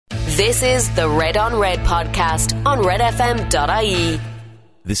This is the Red on Red podcast on redfm.ie.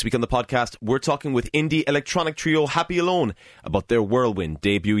 This week on the podcast, we're talking with indie electronic trio Happyalone about their Whirlwind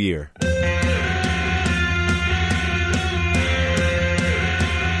debut year.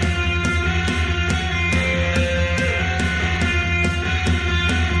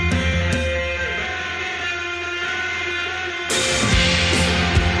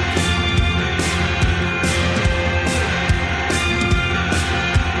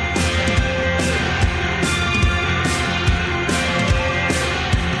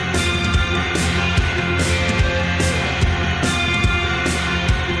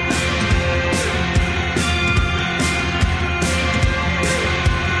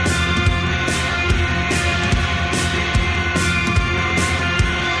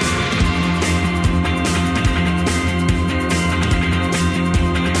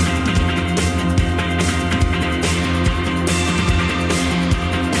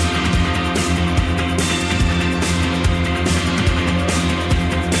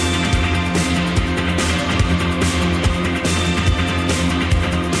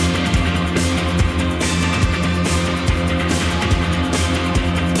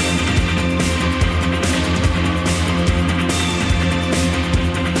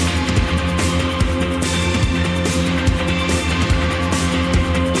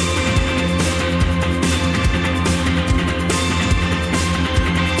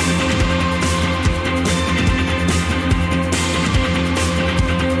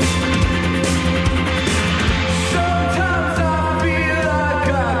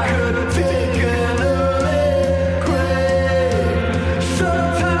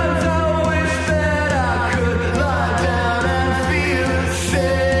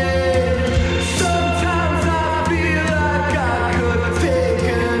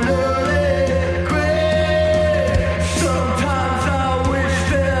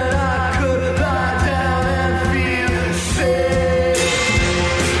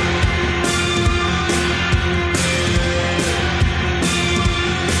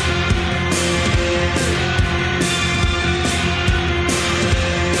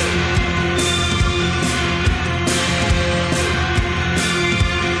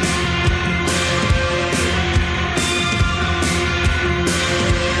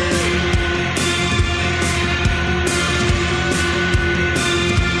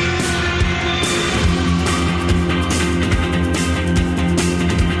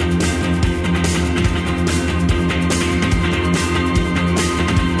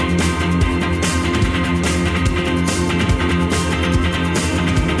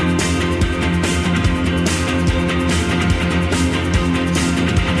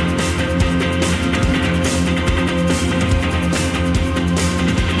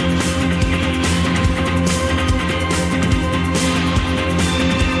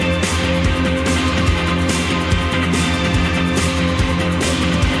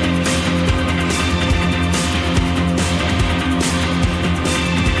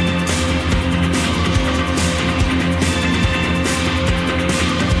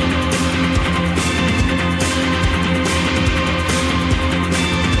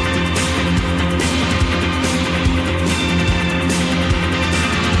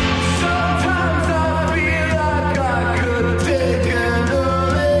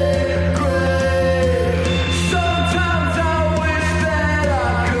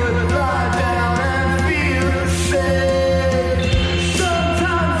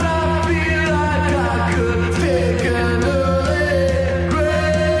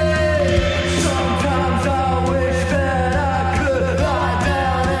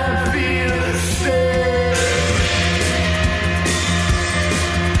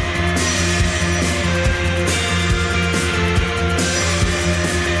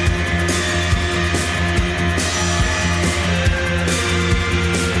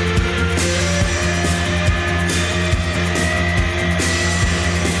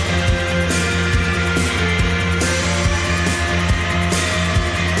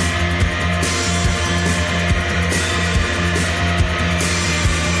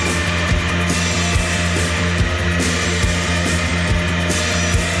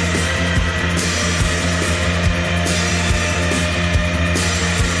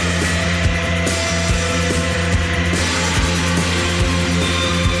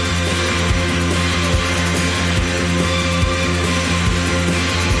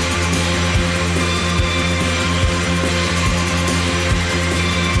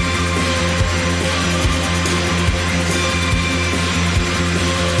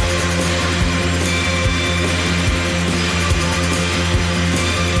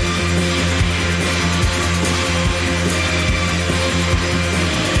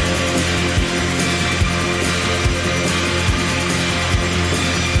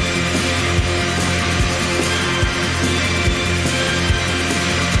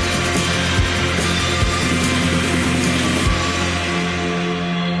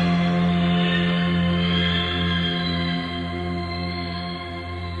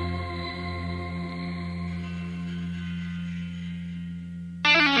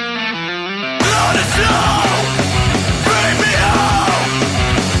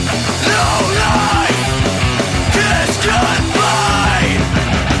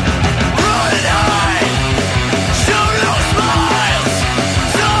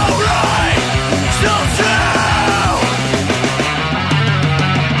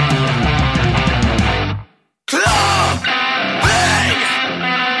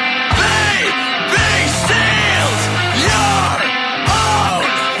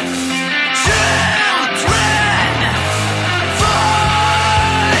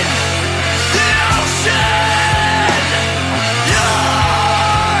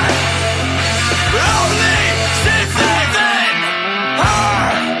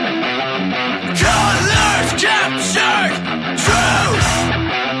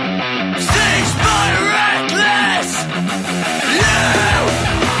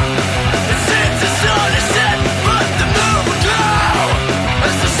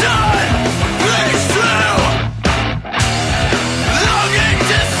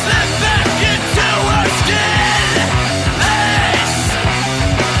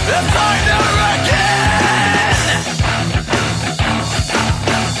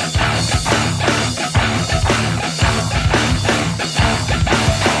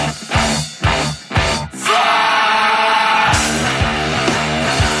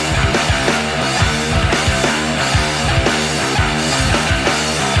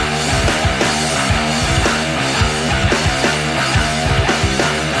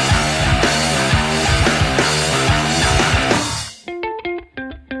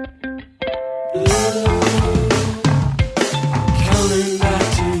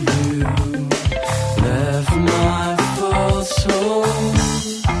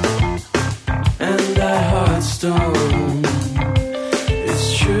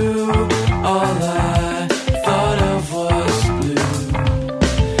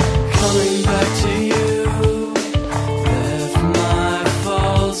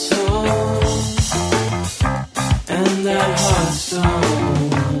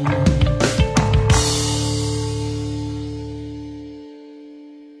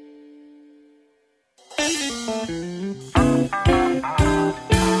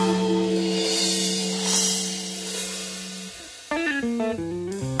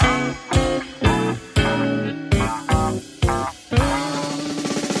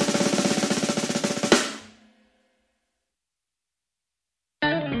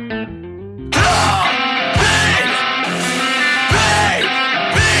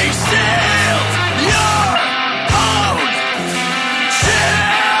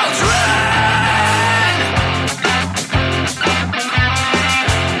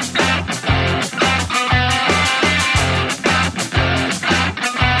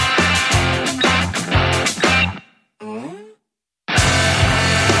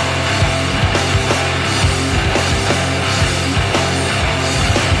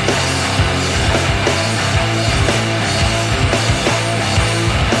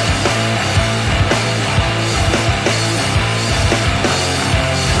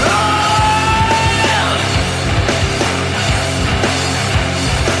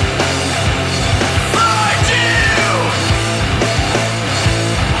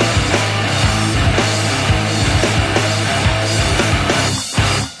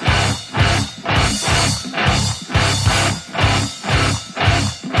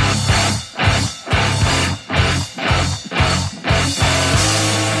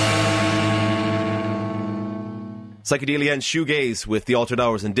 Psychedelia and Shoegaze with The Altered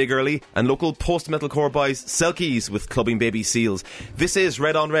Hours and Dig Early, and local post-metalcore boys Selkies with Clubbing Baby Seals. This is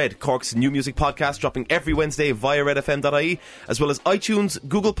Red on Red, Cork's new music podcast, dropping every Wednesday via redfm.ie, as well as iTunes,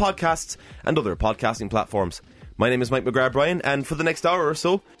 Google Podcasts, and other podcasting platforms. My name is Mike McGrath-Bryan, and for the next hour or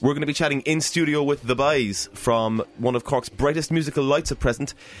so, we're going to be chatting in studio with the boys from one of Cork's brightest musical lights at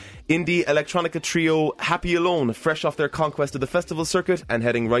present, indie electronica trio Happyalone, fresh off their conquest of the festival circuit and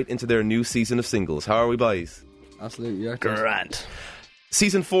heading right into their new season of singles. How are we, boys? Absolutely, yeah. Grand.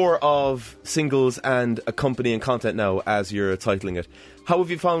 Season 4 of singles and accompanying content now, as you're titling it. How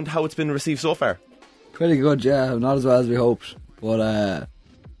have you found how it's been received so far? Pretty good, yeah. Not as well as we hoped, but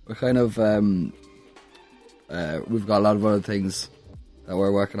we're kind of we've got a lot of other things that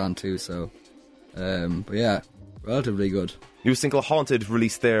we're working on too. So, but yeah, relatively good. New single Haunted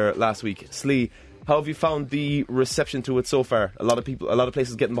released there last week. Slee, how have you found the reception to it so far? A lot of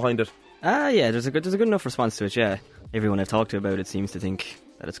places getting behind it. Yeah, there's a good enough response to it, yeah. Everyone I've talked to about it seems to think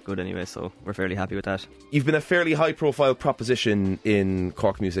that it's good anyway, so we're fairly happy with that. You've been a fairly high-profile proposition in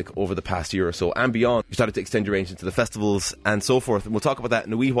Cork music over the past year or so, and beyond. You started to extend your range into the festivals and so forth, and we'll talk about that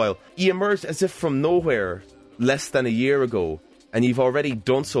in a wee while. You emerged as if from nowhere less than a year ago, and you've already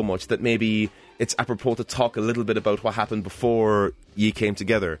done so much that maybe it's apropos to talk a little bit about what happened before ye came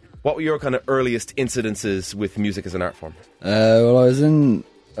together. What were your kind of earliest incidences with music as an art form? Well, I was in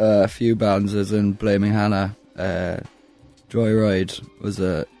a few bands. I was in Blaming Hannah. Joyride was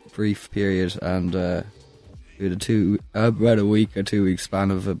a brief period, and we had about a week or 2 weeks span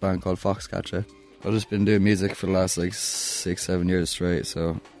of a band called Foxcatcher. I've just been doing music for the last 6-7 years straight,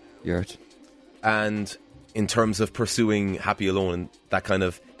 so yurt. And in terms of pursuing Happyalone, that kind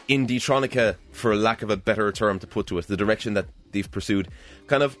of indie-tronica, for lack of a better term to put to it, the direction that they've pursued,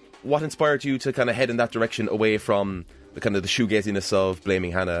 kind of what inspired you to kind of head in that direction away from the kind of the shoegaziness of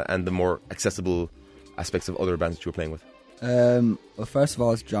Blaming Hannah and the more accessible aspects of other bands that you were playing with? Well, first of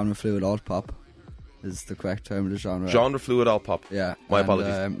all, it's genre fluid alt pop is the correct term of the genre. Genre fluid alt pop. Yeah. My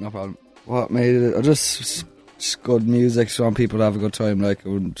apologies. No problem. What made it? Just good music. Just want people to have a good time. Like, I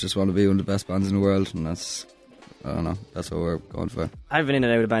would just want to be one of the best bands in the world, and that's, I don't know, that's what we're going for. I've been in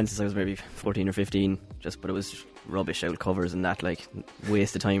and out of bands since I was maybe 14 or 15, but it was rubbish, old covers and that, like,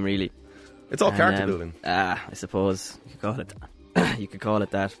 waste of time really. It's all character building. I suppose you could call it you could call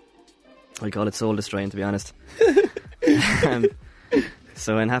it that. I call it soul destroying, to be honest.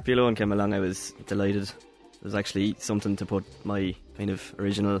 So when Happyalone came along, I was delighted. It was actually something to put my kind of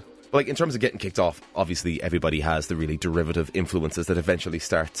original... Like, in terms of getting kicked off, obviously everybody has the really derivative influences that eventually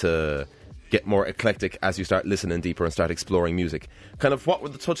start to get more eclectic as you start listening deeper and start exploring music. Kind of what were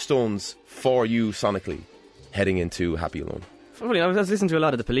the touchstones for you sonically heading into Happyalone? Probably, I was listening to a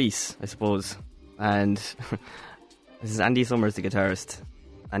lot of The Police, I suppose, and this is Andy Summers, the guitarist,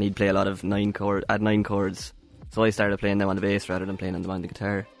 and he'd play a lot of 9 chords, so I started playing them on the bass rather than playing them on the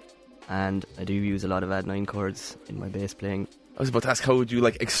guitar, and I do use a lot of add 9 chords in my bass playing. I was about to ask, how would you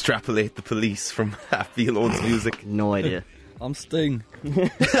like extrapolate The Police from Happyalone's music? No idea. I'm Sting.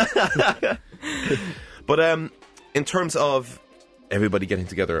 But in terms of everybody getting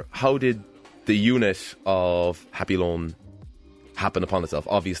together, how did the unit of Happyalone happen upon itself?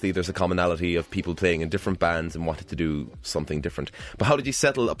 Obviously, there's a commonality of people playing in different bands and wanting to do something different. But how did you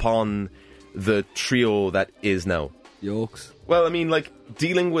settle upon the trio that is now? Yokes. Well, I mean, like,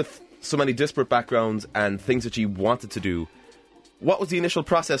 dealing with so many disparate backgrounds and things that you wanted to do, what was the initial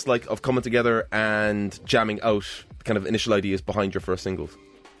process like of coming together and jamming out kind of initial ideas behind your first singles?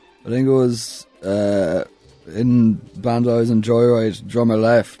 I think it was in band I was in Joyride, drummer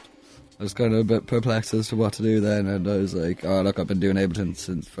left. I was kind of a bit perplexed as to what to do then, and I was like, oh look, I've been doing Ableton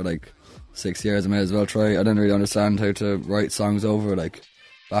since for like 6 years, I may as well try. I didn't really understand how to write songs over, like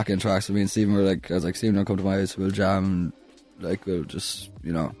back-end tracks. I mean, Stephen were like, I was like, Stephen, don't come to my house, we'll jam, like we'll just,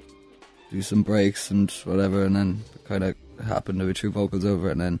 you know, do some breaks and whatever, and then it kind of happened to be true vocals over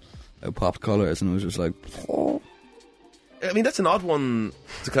it, and then I popped colours and it was just like, oh. I mean, that's an odd one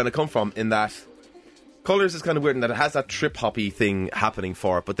to kind of come from, in that Colours is kind of weird in that it has that trip-hoppy thing happening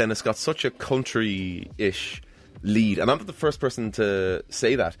for it, but then it's got such a country-ish lead. And I'm not the first person to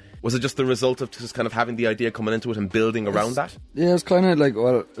say that. Was it just the result of just kind of having the idea coming into it and building around that? Yeah, it's kind of like,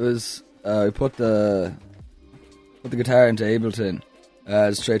 well, it was, I put the guitar into Ableton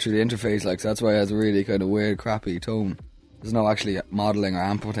straight through the interface, like, so that's why it has a really kind of weird, crappy tone. There's no actually modelling or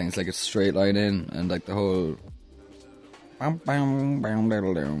amplifying, it's like a straight line in, and like the whole... It's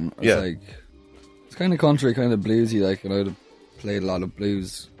like, it's kind of country, kind of bluesy, like, and I'd played a lot of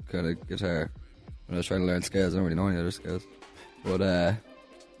blues kind of guitar when I was trying to learn scales. I don't really know any other scales, but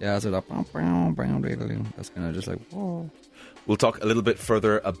yeah, so that's kind of just like, whoa. We'll talk a little bit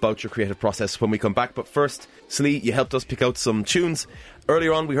further about your creative process when we come back, but first, Slee, you helped us pick out some tunes.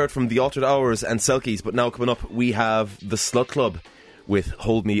 Earlier on we heard from The Altered Hours and Selkies, but now coming up we have the Slut Club with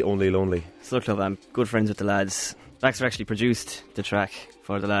Hold Me Only Lonely. Slut Club, I'm good friends with the lads. Baxter actually produced the track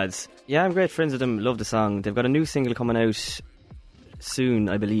for the lads. Yeah, I'm great friends with them, love the song. They've got a new single coming out soon,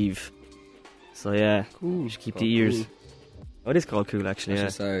 I believe. So yeah, cool. You should keep the ears. Cool. Oh, it is called Cool, actually, yeah.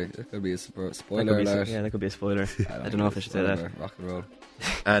 Sorry, that could be a spoiler alert. Yeah, that could be a spoiler. I don't know if I should say that. Rock and roll.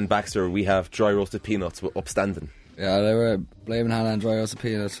 And Baxter, we have Dry Roasted Peanuts with Upstanding. Yeah, they were blaming Hannah and Dry Roasted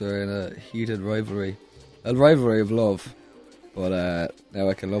Peanuts were in a heated rivalry. A rivalry of love. But now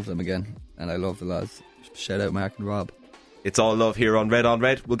I can love them again. And I love the lads. Shout out Mark and Rob. It's all love here on Red on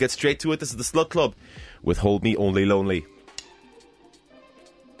Red. We'll get straight to it. This is the Slut Club with Hold Me Only Lonely.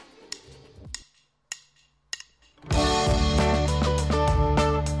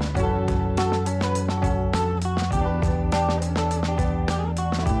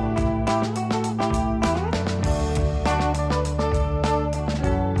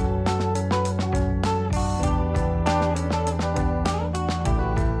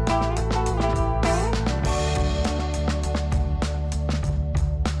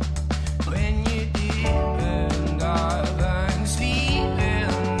 When you're deep in God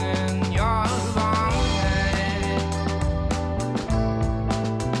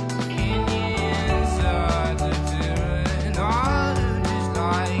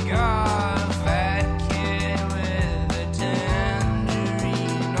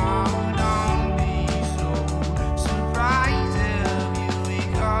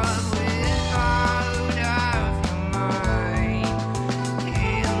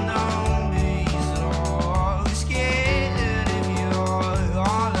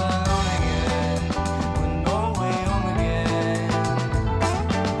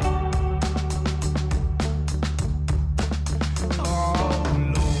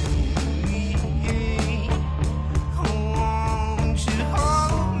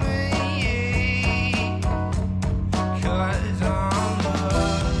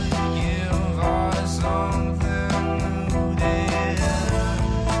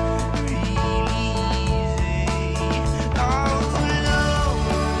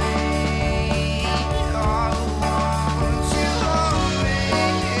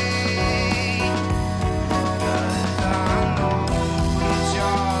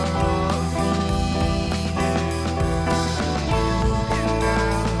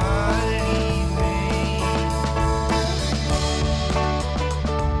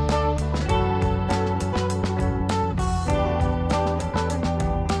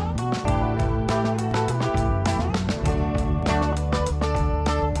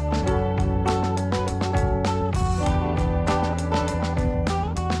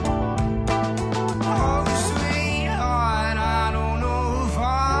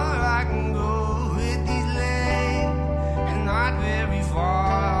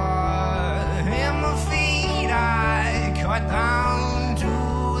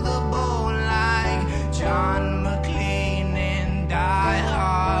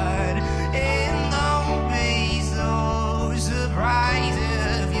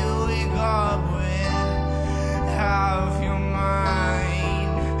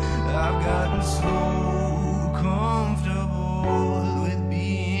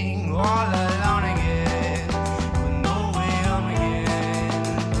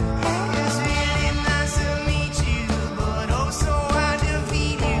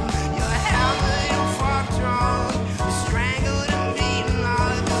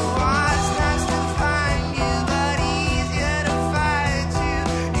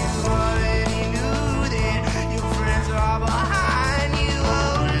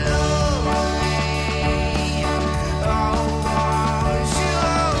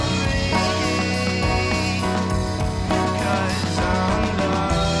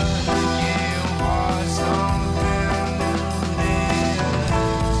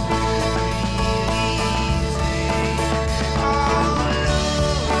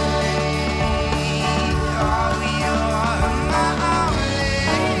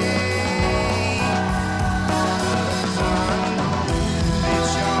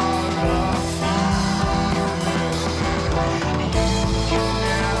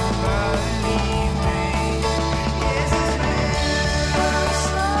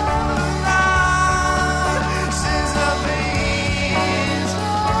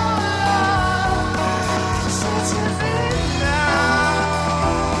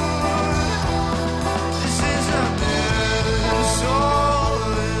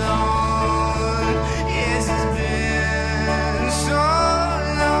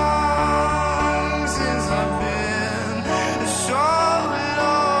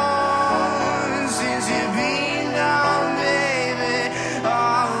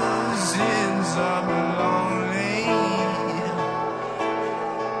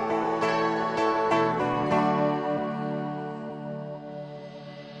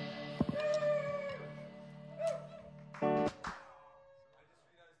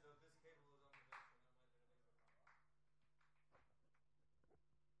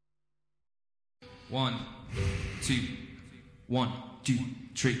 1, 2, 1, 2,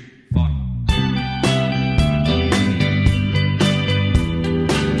 3, 4.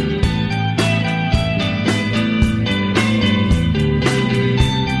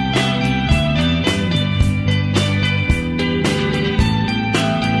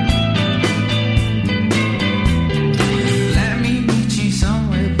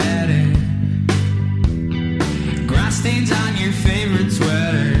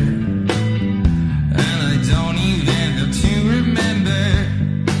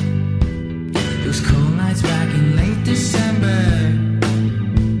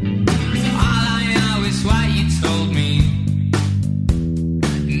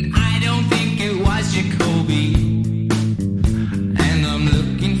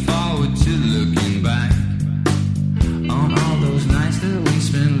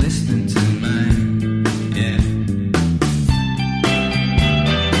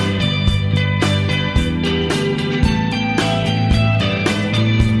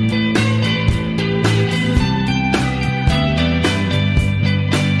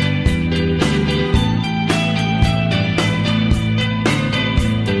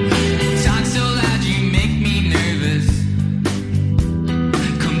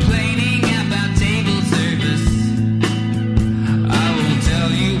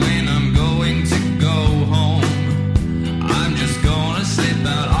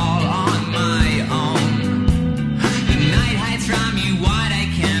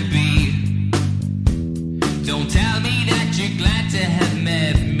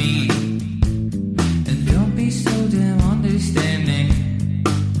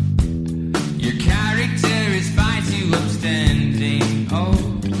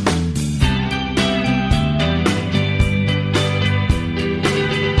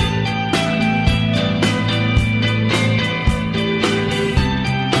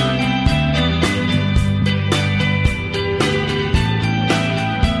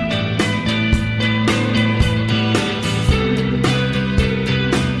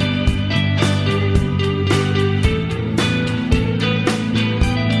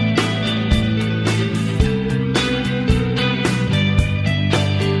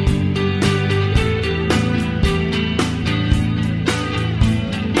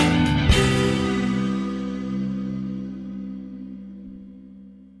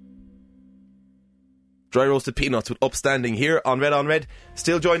 Dry roasted peanuts with Upstanding here on Red.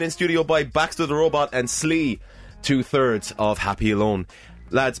 Still joined in studio by Baxter the Robot and Slee, 2/3 of Happyalone.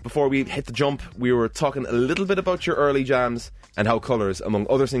 Lads, before we hit the jump, we were talking a little bit about your early jams and how Colours, among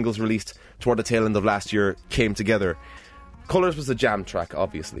other singles released toward the tail end of last year, came together. Colours was a jam track,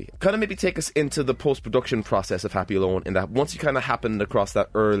 obviously. Kind of maybe take us into the post-production process of Happyalone, in that once you kind of happened across that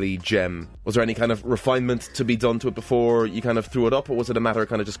early gem, was there any kind of refinement to be done to it before you kind of threw it up, or was it a matter of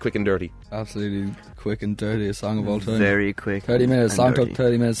kind of just quick and dirty? Absolutely quick and dirty, a song of all time. Very quick. 30 minutes, song dirty. took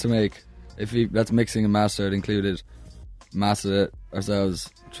 30 minutes to make. That's mixing and mastered included. Mastered it ourselves,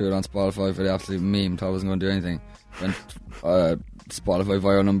 threw it on Spotify for the absolute meme, thought I wasn't going to do anything. Went Spotify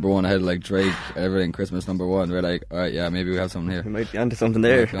viral #1 ahead of like Drake, everything, Christmas #1. We're like, alright, yeah, maybe we have something here. We might be onto something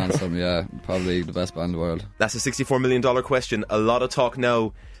there. Might be onto something, yeah. Probably the best band in the world. That's a $64 million question. A lot of talk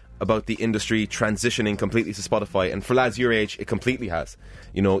now about the industry transitioning completely to Spotify, and for lads your age, it completely has.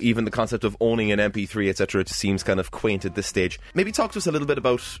 You know, even the concept of owning an MP3, etc., just seems kind of quaint at this stage. Maybe talk to us a little bit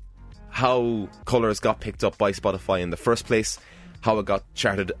about how Colours got picked up by Spotify in the first place, how it got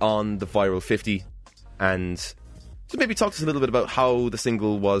charted on the Viral 50, and just maybe talk to us a little bit about how the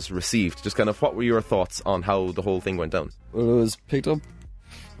single was received. Just kind of what were your thoughts on how the whole thing went down? Well, it was picked up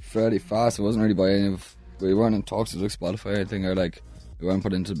fairly fast. It wasn't really by any of... We weren't in talks with like Spotify or anything, or like we weren't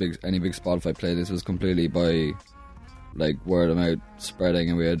put into any big Spotify playlist. It was completely by like word of mouth spreading,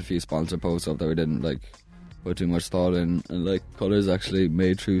 and we had a few sponsor posts up that we didn't like put too much thought in. And like Colours actually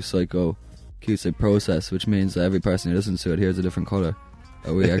made through psycho acoustic process, which means that every person who listens to it hears a different colour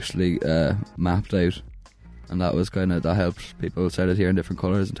that we actually mapped out, and that was kind of, that helped people started hearing different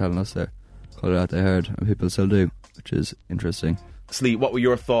colours and telling us their colour that they heard, and people still do, which is interesting. Slee, what were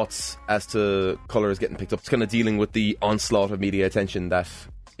your thoughts as to Colours getting picked up? It's kind of dealing with the onslaught of media attention that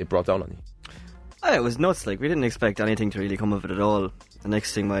it brought down on you. It was nuts. Like, we didn't expect anything to really come of it at all. The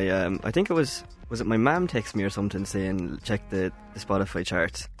next thing, I think it was it my mum texted me or something saying check the Spotify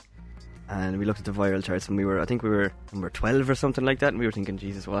charts, and we looked at the viral charts, and I think we were number 12 or something like that, and we were thinking,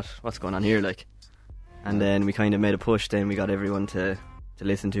 Jesus, what's going on here, like? And then we kind of made a push. Then we got everyone to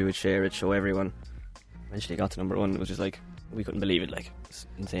listen to it, share it, show everyone. Eventually got to #1. It was just like, we couldn't believe it. Like, it's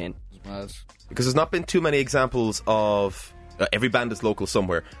insane. Because there's not been too many examples of every band is local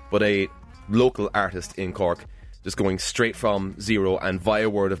somewhere, but a local artist in Cork just going straight from zero and via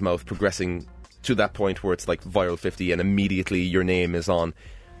word of mouth progressing to that point where it's like Viral 50 and immediately your name is on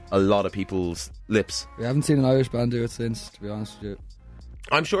a lot of people's lips. We haven't seen an Irish band do it since, to be honest with you.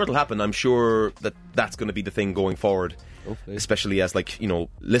 I'm sure it'll happen. I'm sure that that's going to be the thing going forward. Hopefully. Especially as, like, you know,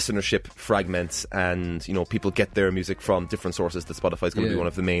 listenership fragments and, you know, people get their music from different sources, that Spotify's going to be one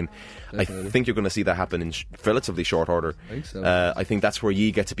of the main. Definitely. I think you're going to see that happen in relatively short order. I think so. I think that's where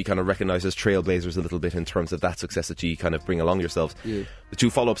ye get to be kind of recognised as trailblazers a little bit in terms of that success that ye kind of bring along yourselves. Yeah. The two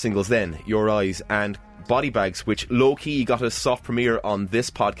follow-up singles then, Your Eyes and Body Bags, which low-key got a soft premiere on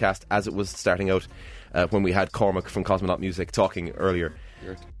this podcast as it was starting out when we had Cormac from Cosmonaut Music talking earlier.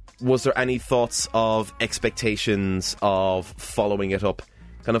 Yeah. Was there any thoughts of expectations of following it up?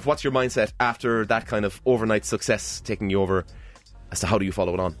 Kind of what's your mindset after that kind of overnight success taking you over as to how do you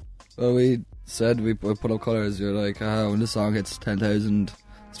follow it on? Well, we said we put up Colours. You're like, when the song hits 10,000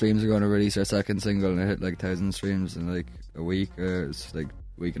 streams, we're going to release our second single, and it hit like 1,000 streams in like a week, or it's like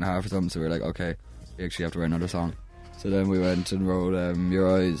a week and a half or something. So we're like, okay, we actually have to write another song. So then we went and wrote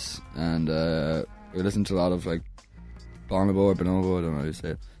Your Eyes, and we listened to a lot of like Bonobo, I don't know how you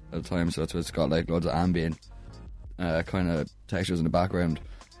say it, at the time, so that's why it's got like loads of ambient kind of textures in the background,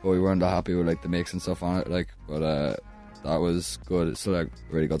 but we weren't that happy with like the mix and stuff on it, like, but that was good. It's still like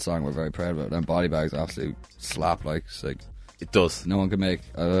a really good song, we're very proud of it. And Body Bags absolutely slap, like, it's like, it does. no one can make,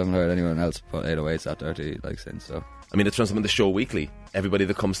 I haven't heard anyone else put 808s that dirty like since, so. I mean, it's from something the show weekly. Everybody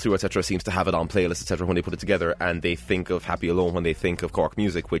that comes through, etc., seems to have it on playlists, etc., when they put it together, and they think of Happyalone when they think of Cork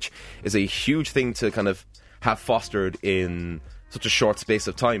music, which is a huge thing to kind of have fostered in such a short space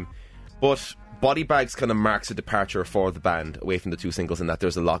of time. But Body Bags kind of marks a departure for the band away from the two singles, in that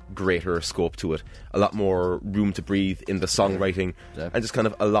there's a lot greater scope to it, a lot more room to breathe in the songwriting, and just kind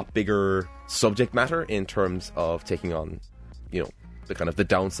of a lot bigger subject matter in terms of taking on, you know, the kind of the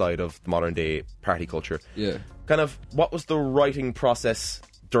downside of modern day party culture. Yeah. Kind of, what was the writing process,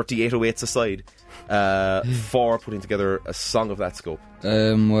 dirty 808s aside, for putting together a song of that scope?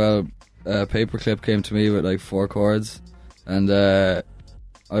 Well, Paperclip came to me with like 4 chords, and I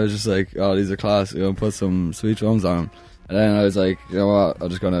was just like, oh, these are class, you know, put some sweet drums on them. And then I was like, you know what, I'm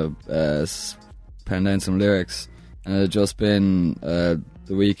just gonna pen down some lyrics. And it had just been the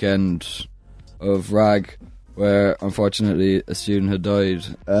weekend of Rag, where unfortunately a student had died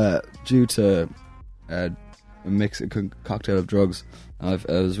due to a cocktail of drugs. And it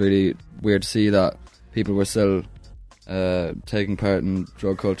was really weird to see that people were still taking part in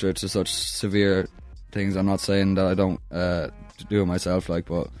drug culture to such severe things. I'm not saying that I don't do it myself, like,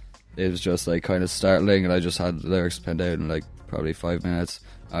 but it was just like kind of startling, and I just had the lyrics penned out in like probably 5 minutes.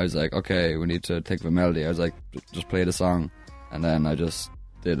 I was like, okay, we need to think of a melody. I was like, just play the song, and then I just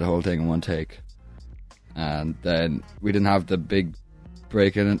did the whole thing in one take. And then we didn't have the big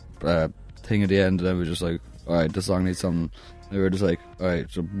break in it, thing at the end, and then we were just like, alright, the song needs something. And we were just like, alright,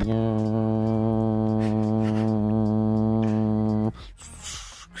 so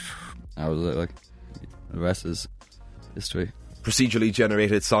that was it, like, the rest is history. Procedurally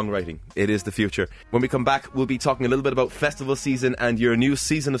generated songwriting. It is the future. When we come back, we'll be talking a little bit about festival season and your new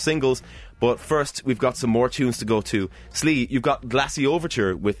season of singles. But first, we've got some more tunes to go to. Slee, you've got Glassy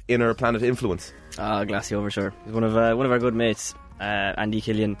Overture with Inner Planet Influence. Glassy Overture. He's one of our good mates, Andy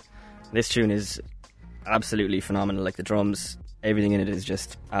Killian. This tune is absolutely phenomenal. Like, the drums, everything in it is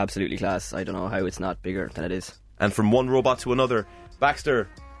just absolutely class. I don't know how it's not bigger than it is. And from one robot to another, Baxter,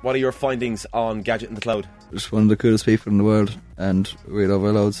 what are your findings on Gadget in the Cloud? Just one of the coolest people in the world, and we love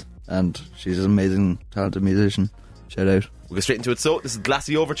her loads, and she's an amazing, talented musician. Shout out. We'll go straight into it. So, this is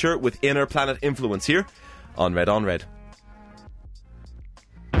Glassy Overture with Inner Planet Influence here on Red on Red.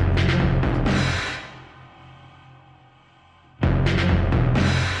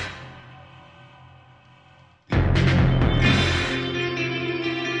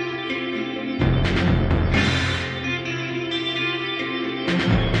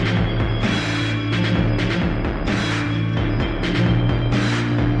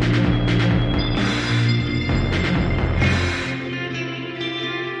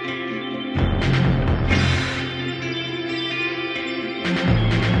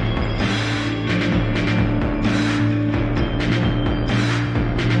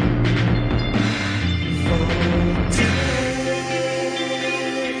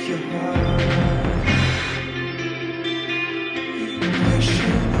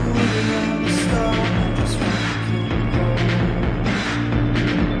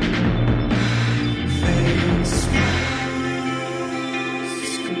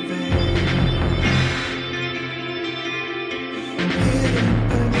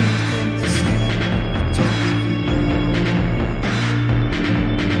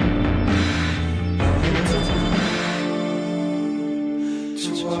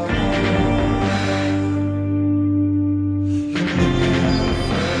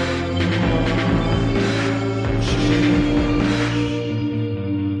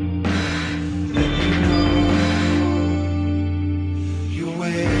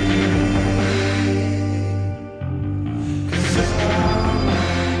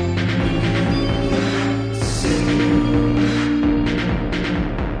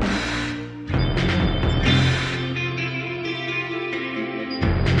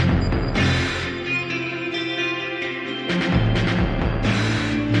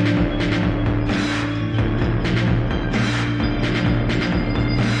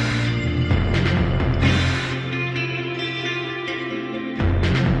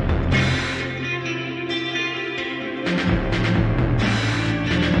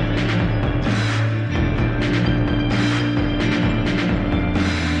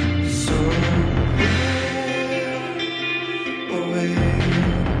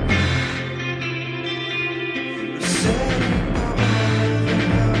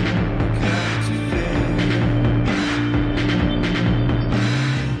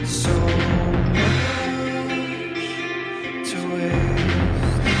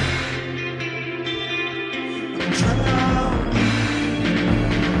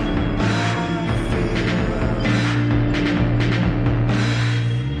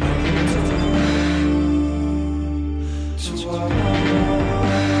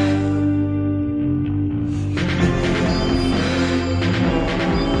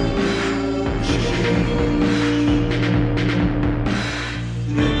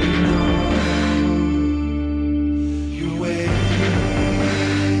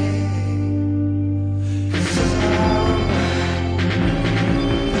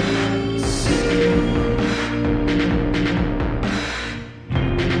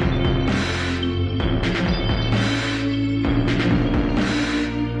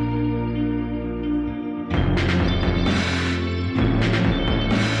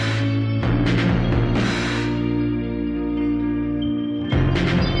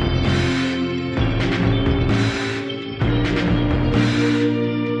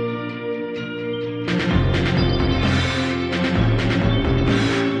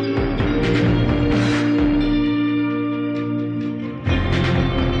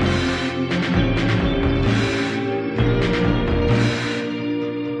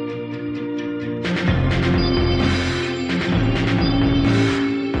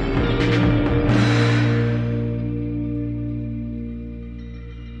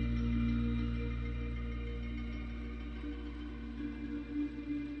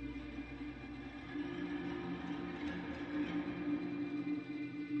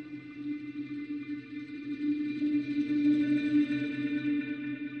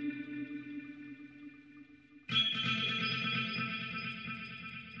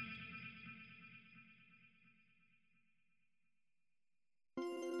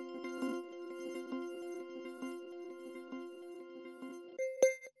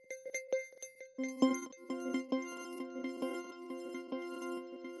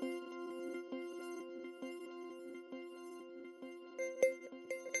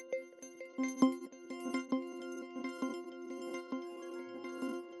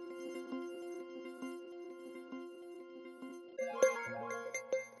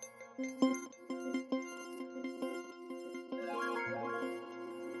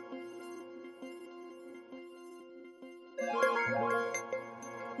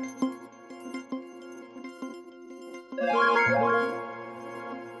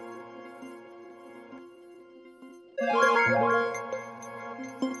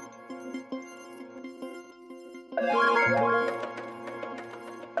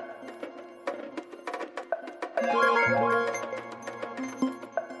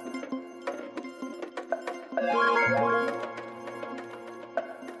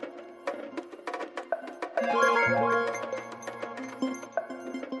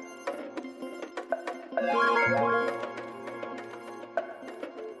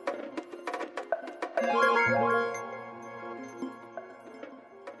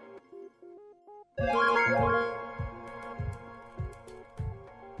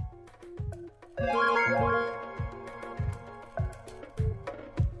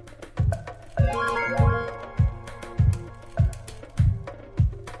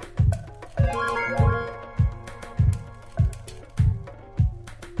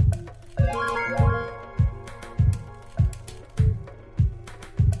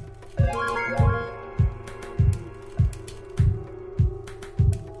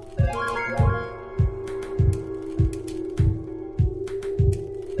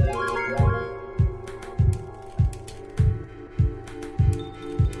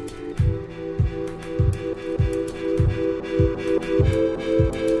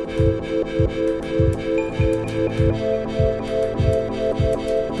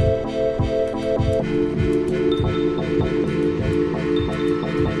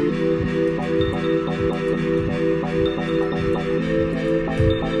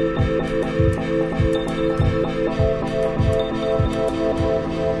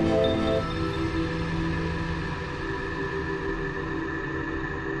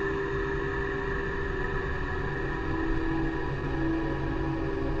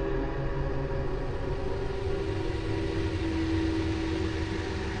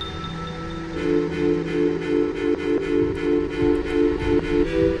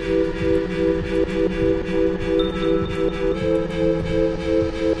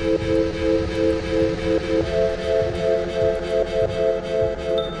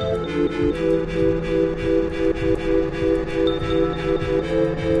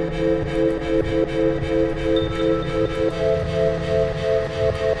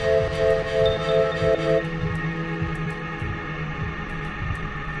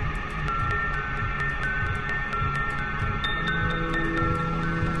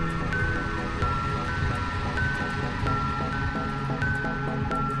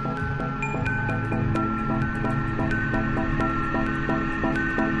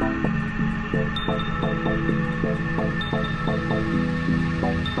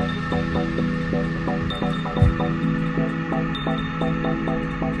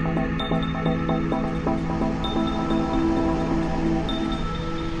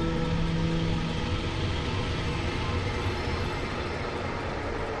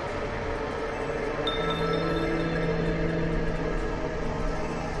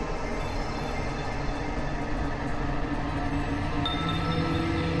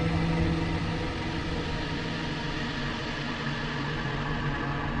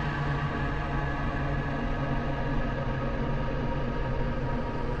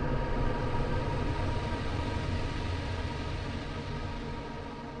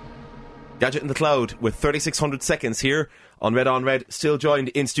 Gadget in the Cloud with 3600 seconds here on Red, still joined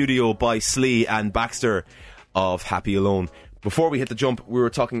in studio by Slee and Baxter of Happyalone. Before we hit the jump, we were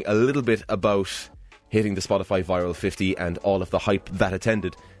talking a little bit about hitting the Spotify Viral 50 and all of the hype that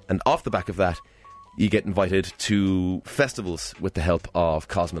attended. And off the back of that, you get invited to festivals with the help of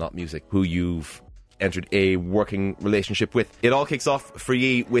Cosmonaut Music, who you've entered a working relationship with. It all kicks off for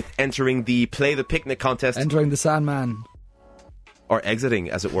ye with entering the Play the Picnic contest. Entering the Sandman. Or exiting,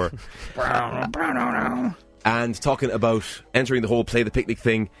 as it were. And talking about entering the whole Play the Picnic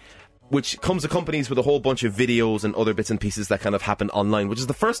thing, which comes accompanied with a whole bunch of videos and other bits and pieces that kind of happen online, which is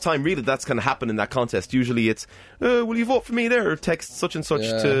the first time really that's kind of happened in that contest. Usually it's, will you vote for me there? Or text such and such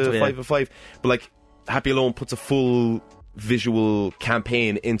to 555. But like, Happyalone puts a full visual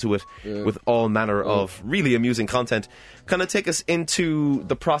campaign into it with all manner of really amusing content. Kind of take us into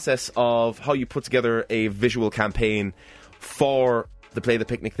the process of how you put together a visual campaign for the Play the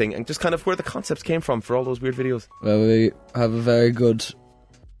Picnic thing, and just kind of where the concepts came from for all those weird videos. Well, we have a very good,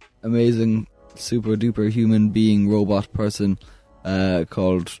 amazing, super duper human being robot person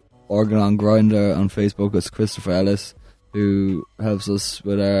called Organon Grinder on Facebook. It's Christopher Ellis, who helps us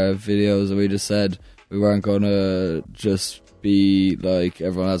with our videos, and we just said we weren't going to just be like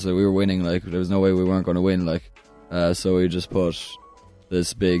everyone else. We were winning, like there was no way we weren't going to win, like so we just put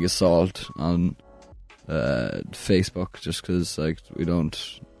this big assault on Facebook, just because like we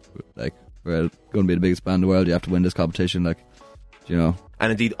don't, like, we're going to be the biggest band in the world, you have to win this competition, like, you know.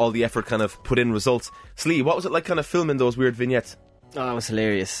 And indeed all the effort kind of put in results. Slee, what was it like kind of filming those weird vignettes? Oh, it was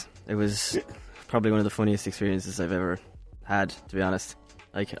hilarious. It was probably one of the funniest experiences I've ever had, to be honest.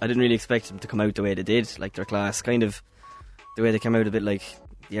 Like, I didn't really expect them to come out the way they did, like their class, kind of the way they came out, a bit like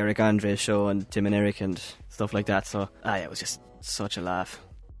the Eric Andre show and Tim and Eric and stuff like that. So it was just such a laugh.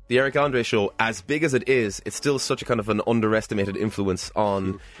 The Eric Andre show, as big as it is, it's still such a kind of an underestimated influence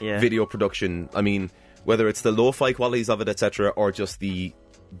on video production. I mean, whether it's the lo-fi qualities of it, etc., or just the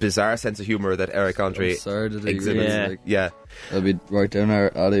bizarre sense of humour that Eric Andre exhibits. Really, it'll be right down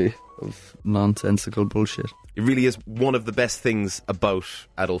our alley of nonsensical bullshit. It really is one of the best things about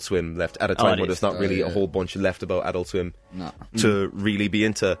Adult Swim left at a time where there's not really a whole bunch left about Adult Swim to really be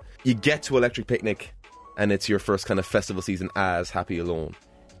into. You get to Electric Picnic and it's your first kind of festival season as Happyalone,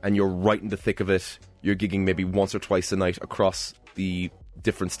 and you're right in the thick of it. You're gigging maybe once or twice a night across the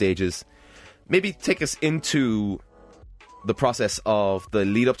different stages. Maybe take us into the process of the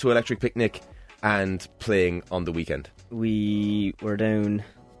lead up to Electric Picnic and playing on the weekend. We were in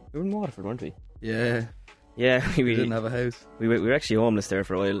Waterford, weren't we? Yeah, we didn't have a house. We were actually homeless there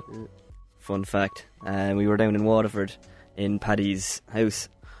for a while. Yeah. Fun fact. And we were down in Waterford in Paddy's house.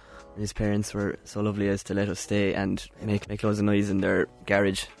 His parents were so lovely as to let us stay and make loads of noise in their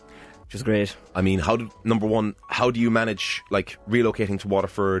garage, which was great. I mean, how do you manage, like, relocating to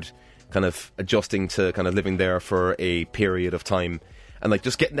Waterford, kind of adjusting to kind of living there for a period of time, and like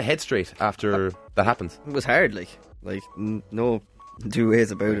just getting the head straight after that happens? It was hard, like no two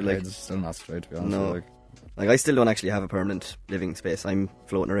ways about it. Like, it's still not straight, to be honest. No, like I still don't actually have a permanent living space. I'm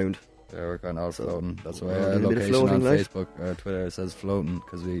floating around. Yeah, we're kind of all floating. That's why our location on Facebook or Twitter says floating,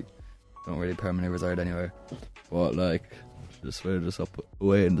 because we don't really permanently reside anywhere. But like, we're just up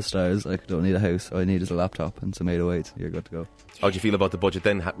away in the stars. Like, don't need a house. All I need is a laptop and some 808s. You're good to go. How'd you feel about the budget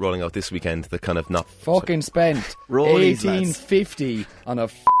then rolling out this weekend? The kind of not fucking spent $18.50 on a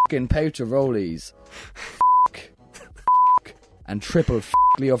fucking pouch of rollies. And triple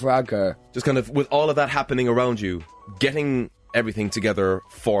Leo Varadkar. Just kind of with all of that happening around you, getting everything together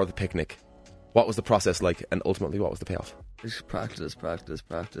for the picnic. What was the process like, and ultimately what was the payoff? Just practice.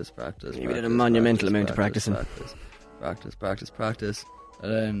 We did a monumental amount of practicing. Practice.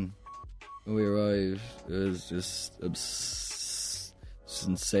 And then when we arrived, it was just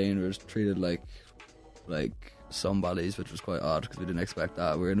insane. We were treated like somebodies, which was quite odd because we didn't expect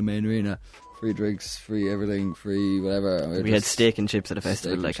that. We were in the main arena, free drinks, free everything, free whatever. And we had steak and chips at a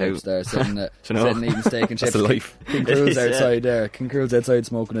festival, like how there, sitting eating steak and chips. That's the life. King Cruel's outside there. King Cruel's outside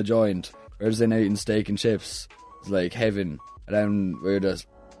smoking a joint. We're just in eating steak and chips. It's like heaven. And then we were just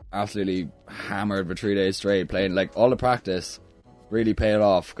absolutely hammered for 3 days straight, playing. Like, all the practice really paid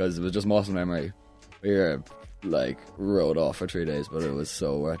off because it was just muscle memory. We were like rode off for 3 days, but it was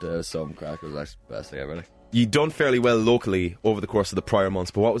so worth it. It was some crack. It was actually the best thing ever. You'd done fairly well locally over the course of the prior months,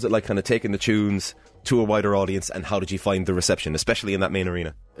 but what was it like kind of taking the tunes to a wider audience, and how did you find the reception, especially in that main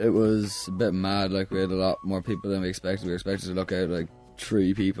arena? It was a bit mad. Like, we had a lot more people than we expected. We were expected to look out like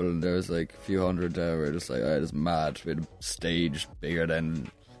 3 people, and there was like a few hundred there. We were just like, it's mad. We had a stage bigger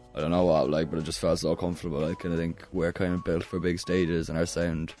than I don't know what, like, but it just felt so comfortable. Like, and I think we're kind of built for big stages, and our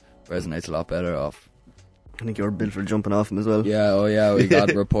sound resonates a lot better off. I think you were built for jumping off them as well. Yeah, we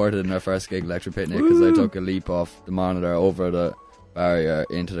got reported in our first gig, Electric Picnic, because I took a leap off the monitor over the barrier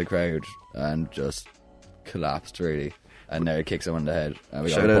into the crowd and just collapsed, really. And there it kicked someone in the head. And we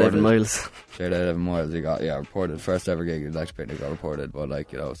got reported. 11 miles. Shout out 11 miles. We got, reported. First ever gig, Electric Picnic got reported, but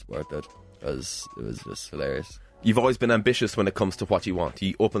like, it's worth it, because it was just hilarious. You've always been ambitious when it comes to what you want.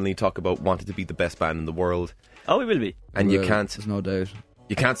 You openly talk about wanting to be the best band in the world. Oh, we will be. And there's no doubt.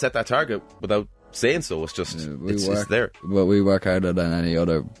 You can't set that target without saying so. It's just it's there. But we work harder than any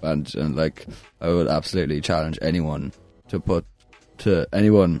other band, and like, I would absolutely challenge anyone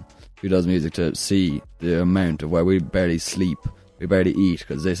anyone who does music to see the amount of where we barely sleep, we barely eat,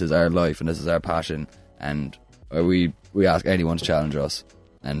 because this is our life and this is our passion, and we ask anyone to challenge us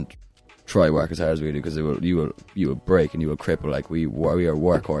and try work as hard as we do, because you will break and you will cripple. Like, we are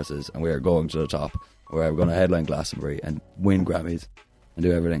workhorses, and we are going to the top. We're going to headline Glastonbury and win Grammys. and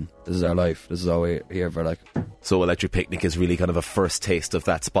do everything. This is our life. This is all we're here for, like. So Electric Picnic is really kind of a first taste of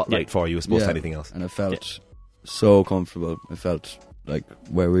that spotlight for you as opposed to anything else. And it felt so comfortable. It felt like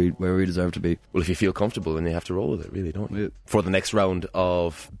where we deserve to be. Well, if you feel comfortable, then you have to roll with it, really, don't you? Yeah. For the next round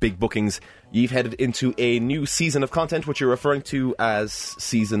of big bookings, you've headed into a new season of content, which you're referring to as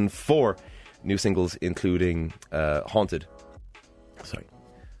Season 4. New singles including Haunted. Sorry.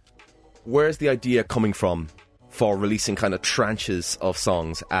 Where's the idea coming from for releasing kind of tranches of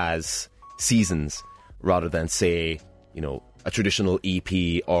songs as seasons rather than, say, you know, a traditional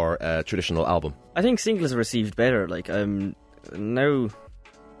EP or a traditional album? I think singles are received better. Like, now,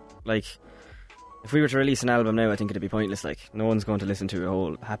 like, if we were to release an album now, I think it'd be pointless. Like, no one's going to listen to a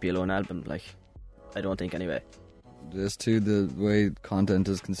whole Happyalone album. Like, I don't think anyway. Just to the way content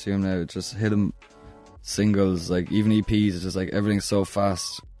is consumed now, just hit 'em singles, like even EPs, it's just like everything's so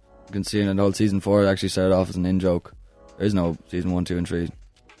fast. You can see in an old Season 4 it actually started off as an in-joke. There's no Season 1, 2 and 3.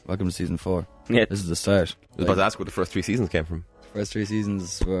 Welcome to Season 4. Yeah. This is the start. I was about to ask where the first 3 seasons came from. First 3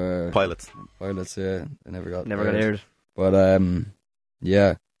 seasons were Pilots, yeah. They never got aired. But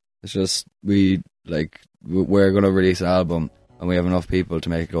yeah, it's just we're going to release an album and we have enough people to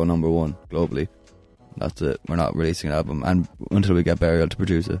make it go number 1 globally. That's it. We're not releasing an album and until we get Burial to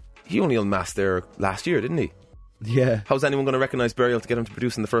produce it. He only unmasked there last year, didn't he? Yeah. How's anyone going to recognise Burial to get him to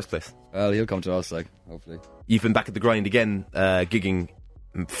produce in the first place? Well, he'll come to us, like, hopefully. You've been back at the grind again, gigging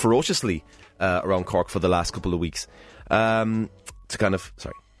ferociously around Cork for the last couple of weeks. You've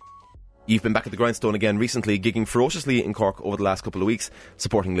been back at the grindstone again recently, gigging ferociously in Cork over the last couple of weeks,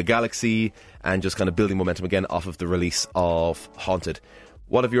 supporting the Galaxy and just kind of building momentum again off of the release of Haunted.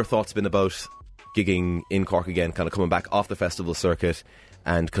 What have your thoughts been about gigging in Cork again, kind of coming back off the festival circuit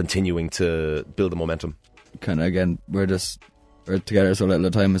and continuing to build the momentum? Kind of, again, we're together so little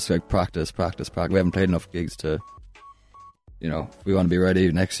at a time. It's like practice. We haven't played enough gigs to, you know, we want to be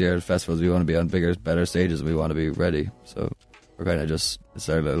ready next year at festivals. We want to be on bigger, better stages. We want to be ready. So we're kind of just, it's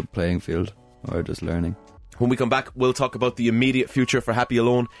our little playing field. We're just learning. When we come back, we'll talk about the immediate future for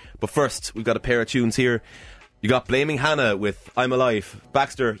Happyalone. But first, we've got a pair of tunes here. You got Blaming Hannah with I'm Alive.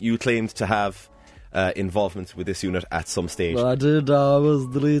 Baxter, you claimed to have involvement with this unit at some stage. Well, I did. I was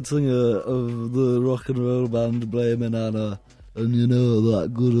the lead singer of the rock and roll band Blaming Hannah. And you know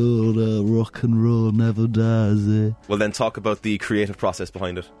that good old rock and roll never dies, eh? Well, then talk about the creative process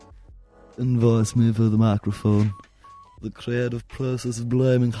behind it. Invoice me for the microphone. The creative process of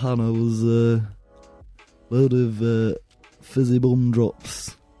Blaming Hannah was a load of fizzy bum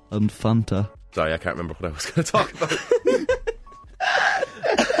drops and Fanta. Sorry, I can't remember what I was going to talk about.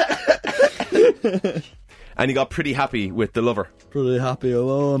 And you got Pretty Happy with The Lover. Pretty happy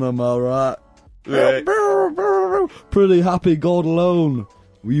alone, am I right? Right. Pretty happy God alone.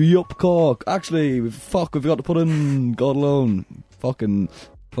 Yup, Cork. Actually, we've got to put in God alone. Fucking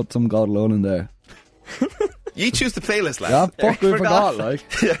put some God alone in there. You choose the playlist, lad. Yeah, fuck, we forgot, like.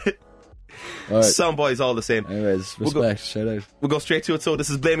 Right. Sound boys all the same. Anyways, respect, shout out. We'll go straight to it. So this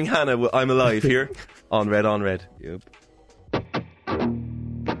is Blaming Hannah with I'm Alive here on Red on Red. Yep.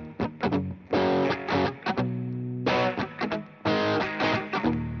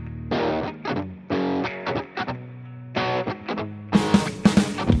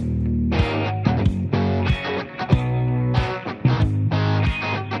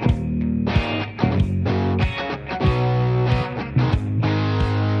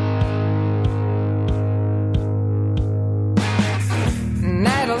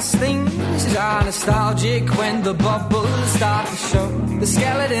 Things are nostalgic when the bubbles start to show. The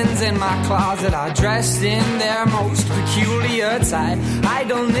skeletons in my closet are dressed in their most peculiar type.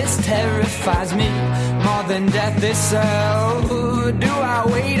 Idleness terrifies me more than death itself. Do I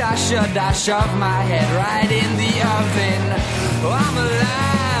wait? I should. I shove my head right in the oven. Oh, I'm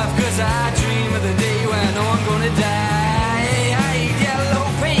alive 'cause I dream of the day when I'm gonna die. I eat yellow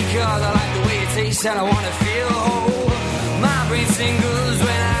paint 'cause I like the way it tastes and I wanna feel whole. My brain singles when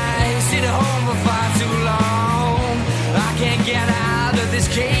I sit at home for far too long. I can't get out of this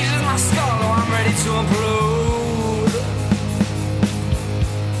cage with my skull. Oh, I'm ready to implode.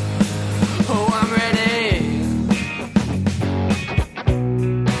 Oh, I'm ready.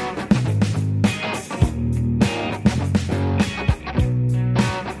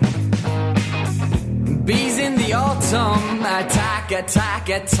 Bees in the autumn attack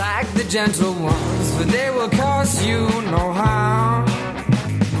the gentle ones, but they will cause you no harm.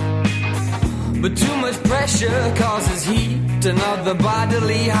 But too much pressure causes heat and other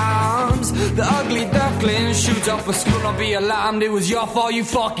bodily harms. The ugly duckling shoots up a school, don't be alarmed, it was your fault, you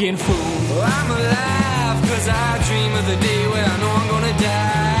fucking fool. I'm alive 'cause I dream of the day when I know I'm gonna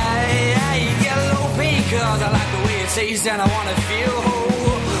die. I eat yellow paint 'cause I like the way it tastes and I wanna feel whole.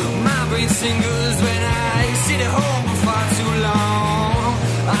 singles when I sit at home for far too long.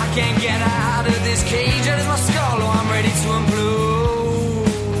 I can't get out of this cage, that is my skull, oh, I'm ready to implode.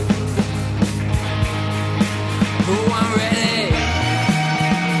 Oh, I'm ready.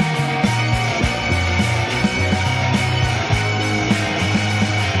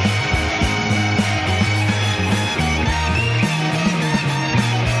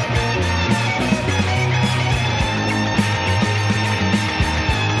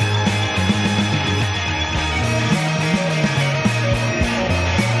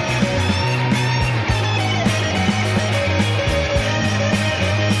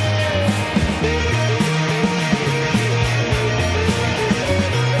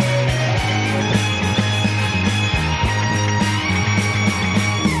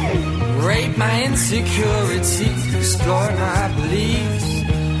 My insecurities, explore my beliefs,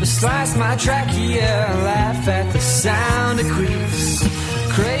 slice my trachea, laugh at the sound of creeps,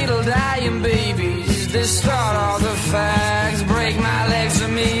 cradle dying babies, discard all the facts, break my legs for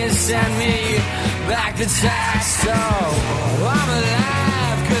me and send me back to tax. So I'm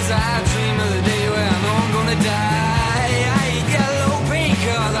alive cause I dream of the day when I know I'm gonna die. I eat yellow paint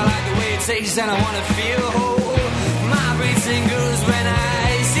cause I like the way it tastes and I wanna feel whole. My brain singles when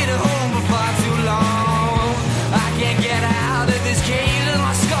I sit at home for far too long. I can't get out of this cage in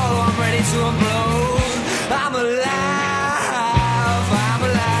my skull, I'm ready to implode. I'm alive, I'm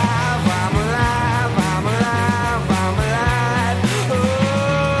alive, I'm alive, I'm alive, I'm alive. Oh,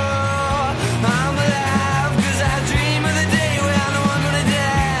 I'm alive cause I dream of the day when I know I'm gonna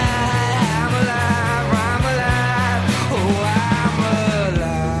die. I'm alive, I'm alive, oh, I'm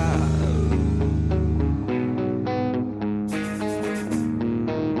alive.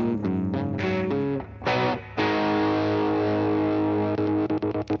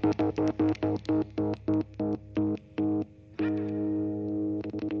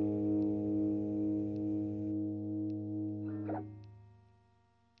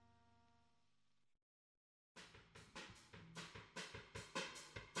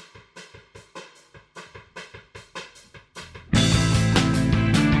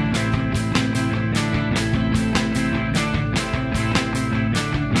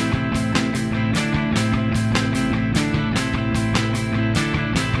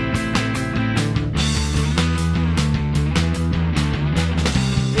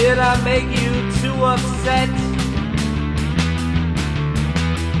 Did I make you too upset?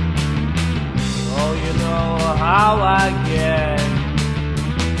 Oh, you know how I get.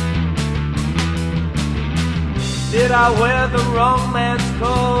 Did I wear the wrong man's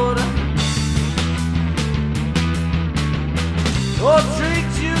coat? Or treat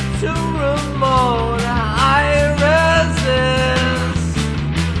you too remote? I resist.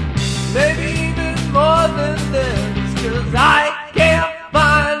 Maybe even more than this, 'cause I can't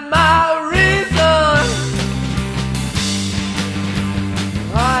find my reason.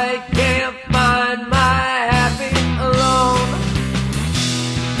 I can't find my happy alone.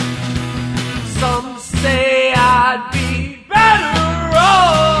 Some say I'd be better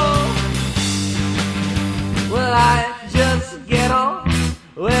off. Well, I just get on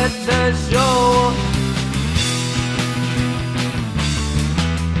with the show.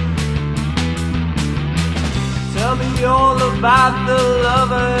 Tell me all about the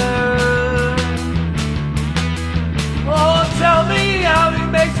lover. Oh, tell me how he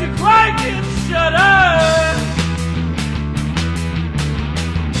makes you cry and shudder.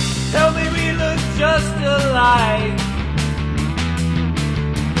 Tell me we look just alike.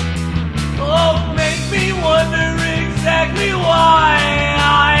 Oh, make me wonder exactly why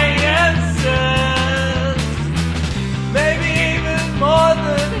I insist. Maybe even more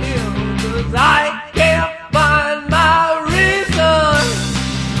than him, 'cause I can't find my reason.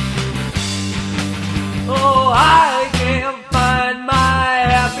 Oh, I can't find my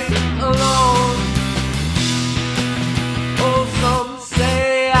happy alone. Oh, some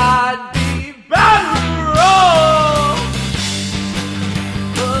say I'd be better off.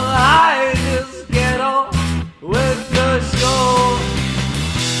 Well, I just get on with the show.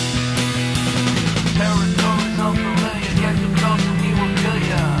 Territory's unfamiliar, get too close and he will kill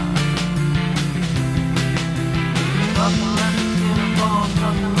ya. Nothing left to skin and bones,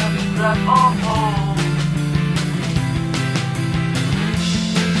 nothing left to strap on home.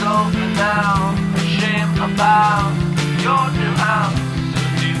 It's over now, a shame about your new house.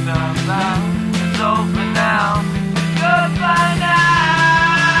 You found out it's over now, goodbye now.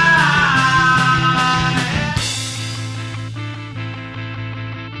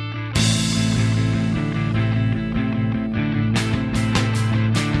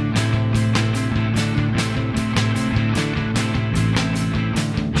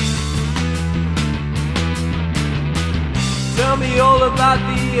 about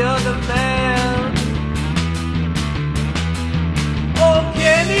the other man. Oh,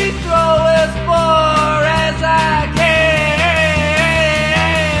 can he throw as far as I can?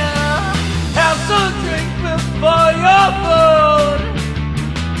 Have some drink before your food.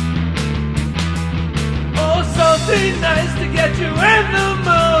 Oh, something nice to get you in the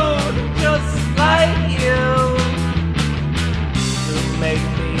mood, just like you, to make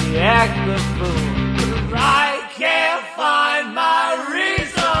me act the fool. 'Cause I can't find my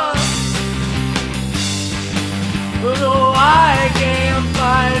reason. No, I can't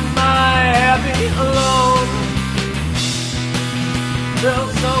find my happy alone.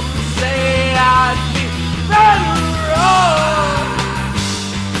 There's some say I'd be better off.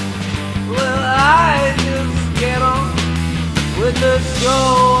 Well, I just get on with the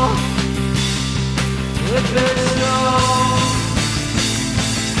show, with the show,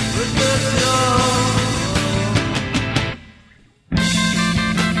 with the show.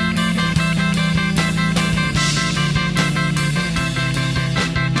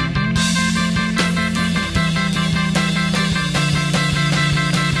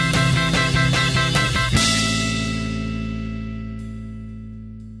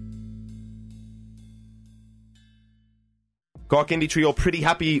 Cork Indie Trio pretty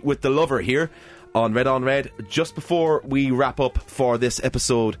happy with The Lover here on Red. Just before we wrap up for this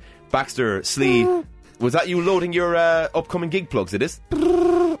episode, Baxter, Slee, was that you loading your upcoming gig plugs, it is?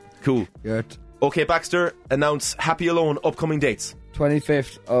 Cool. Good. Okay, Baxter, announce Happyalone upcoming dates.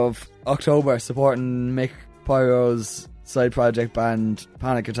 25th of October, supporting Mick Pyro's side project band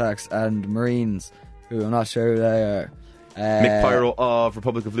Panic Attacks and Marines, who I'm not sure who they are. Mick Pyro of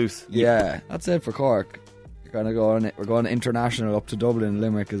Republic of Loose. Yeah, that's it for Cork. We're going international up to Dublin and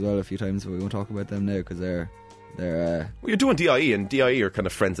Limerick as well a few times, but we won't talk about them now because they're well, you're doing DIE, and DIE are kind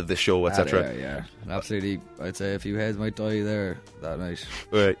of friends of this show, etc. Yeah, absolutely. I'd say a few heads might die there that night.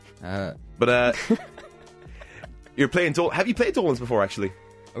 Right. But you're playing have you played Dolan's before, actually?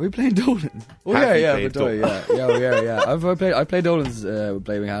 Are we playing Dolan? Oh Have you yeah, played but yeah. I played Dolan's with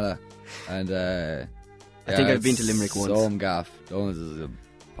Blaming Hannah, and I think I've been to Limerick once. Some gaff. Dolan's is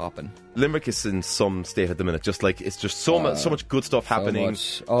popping. Limerick is in some state at the minute, just like it's just so much good stuff happening.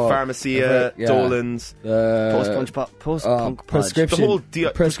 Pharmacia, Dolan's, post-punk prescription, the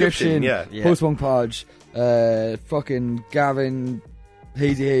whole prescription, yeah. Post-punk podge, fucking Gavin,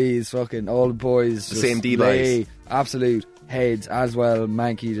 Hazy Hayes, fucking all the boys, the same D-boys, absolute heads as well.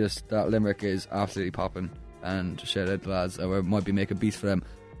 Manky, just that Limerick is absolutely popping, and shout out the lads. I might be making beats for them,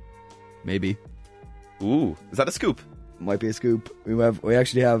 maybe. Ooh, is that a scoop? Might be a scoop. We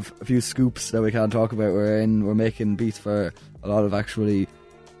actually have a few scoops that we can't talk about. We're making beats for a lot of actually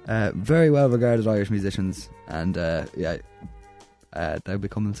very well regarded Irish musicians, and they'll be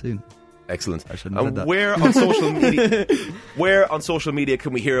coming soon. Excellent. I shouldn't have said that. Where on social media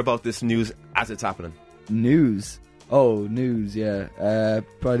can we hear about this news as it's happening? News, yeah.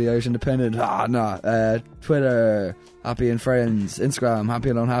 Probably Irish Independent. Twitter, Happy and Friends, Instagram,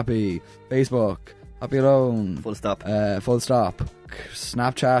 Happyalone Happy, Facebook, Happyalone. Full stop.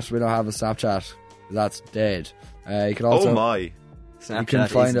 Snapchat, we don't have a Snapchat. That's dead. You can also... Oh my. Snapchat you can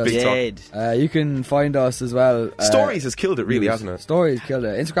find is us dead. You can find us as well. Stories has killed it, really, hasn't it? Stories killed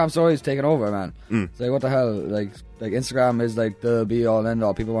it. Instagram Stories taken over, man. It's like, what the hell? Like Instagram is like the be all and end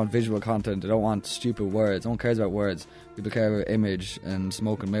all. People want visual content. They don't want stupid words. No one cares about words. People care about image and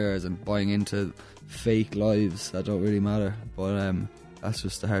smoke and mirrors and buying into fake lives that don't really matter. But that's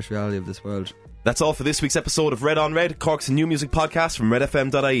just the harsh reality of this world. That's all for this week's episode of Red on Red, Cork's new music podcast from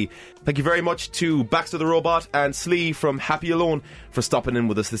redfm.ie. Thank you very much to Baxter the Robot and Slee from Happyalone for stopping in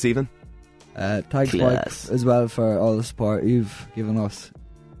with us this evening. Thanks, Mike, as well, for all the support you've given us.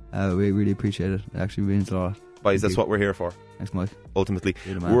 We really appreciate it. It actually means a lot. Boys, that's what we're here for. Thanks, Mike. Ultimately,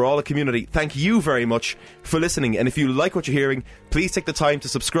 we're all a community. Thank you very much for listening, and if you like what you're hearing, please take the time to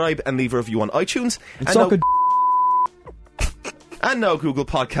subscribe and leave a review on iTunes. And now Google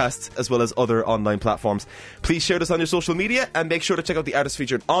Podcasts, as well as other online platforms. Please share this on your social media and make sure to check out the artists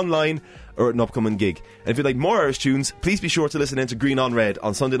featured online or at an upcoming gig. And if you like more Irish tunes, please be sure to listen in to Green on Red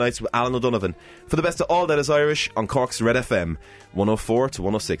on Sunday nights with Alan O'Donovan for the best of all that is Irish on Cork's Red FM 104 to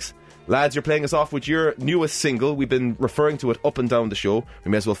 106. Lads, you're playing us off with your newest single. We've been referring to it up and down the show.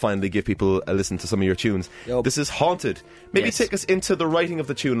 We may as well finally give people a listen to some of your tunes. Yep. This is Haunted. Maybe take us into the writing of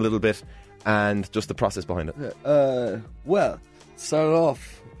the tune a little bit and just the process behind it. Well, started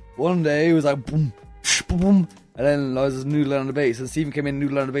off one day, it was like boom, boom, boom, And then I was noodling on the bass, and Stephen came in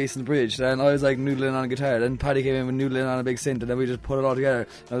noodling on the bass in the bridge. Then I was like noodling on the guitar. Then Paddy came in with noodling on a big synth, and then we just put it all together.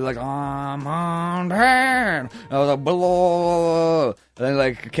 And I was like, I'm on the hand. And I was like, blah. And then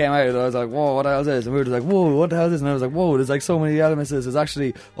like it came out, and I was like, whoa, what the hell is this? And we were just like, whoa, what the hell is this? And I was like, whoa, there's like so many elements to this. There's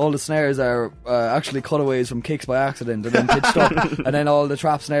actually, all the snares are actually cutaways from kicks by accident, and then pitched up. And then all the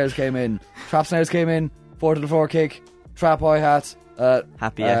trap snares came in. 4 to the 4 kick, trap hi-hats.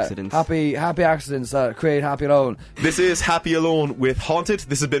 Happy accidents. Happy accidents that create Happyalone. This is Happyalone with Haunted.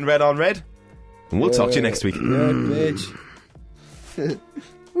 This has been Red on Red. And we'll talk to you next week. Bitch.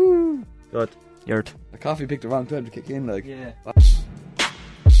 Good. Yurt. The coffee picked the wrong time to kick in, like. Yeah.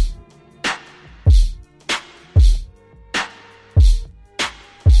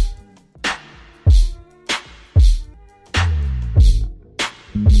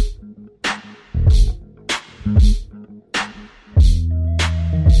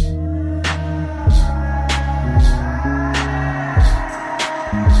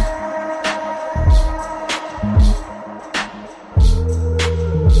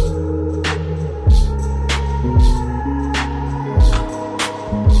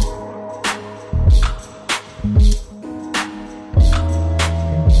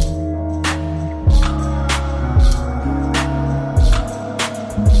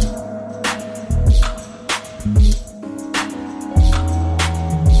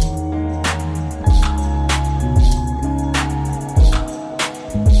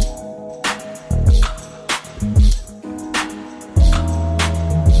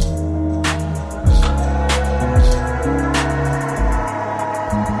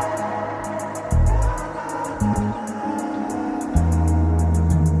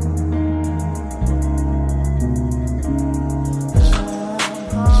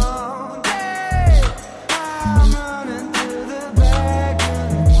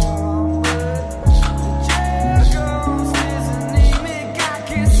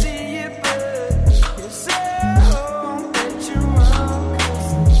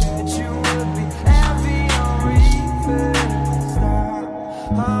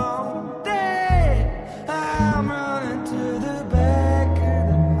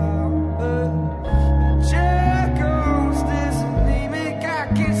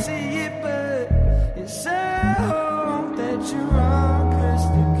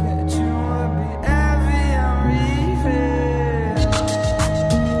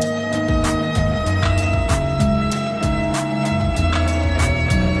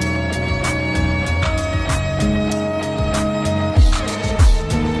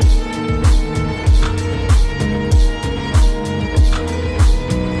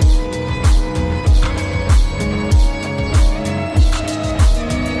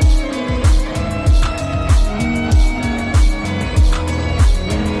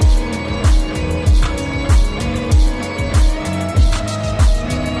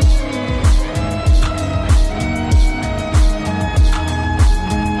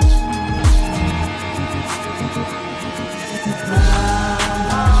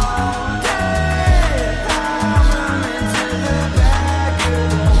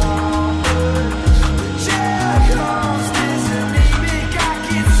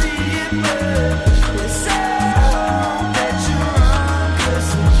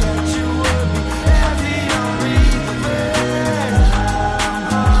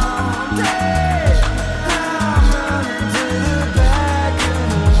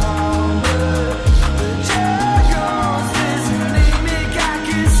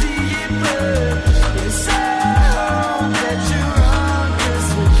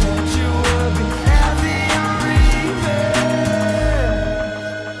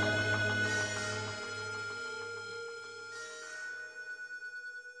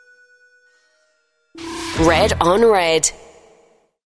 Red on Red.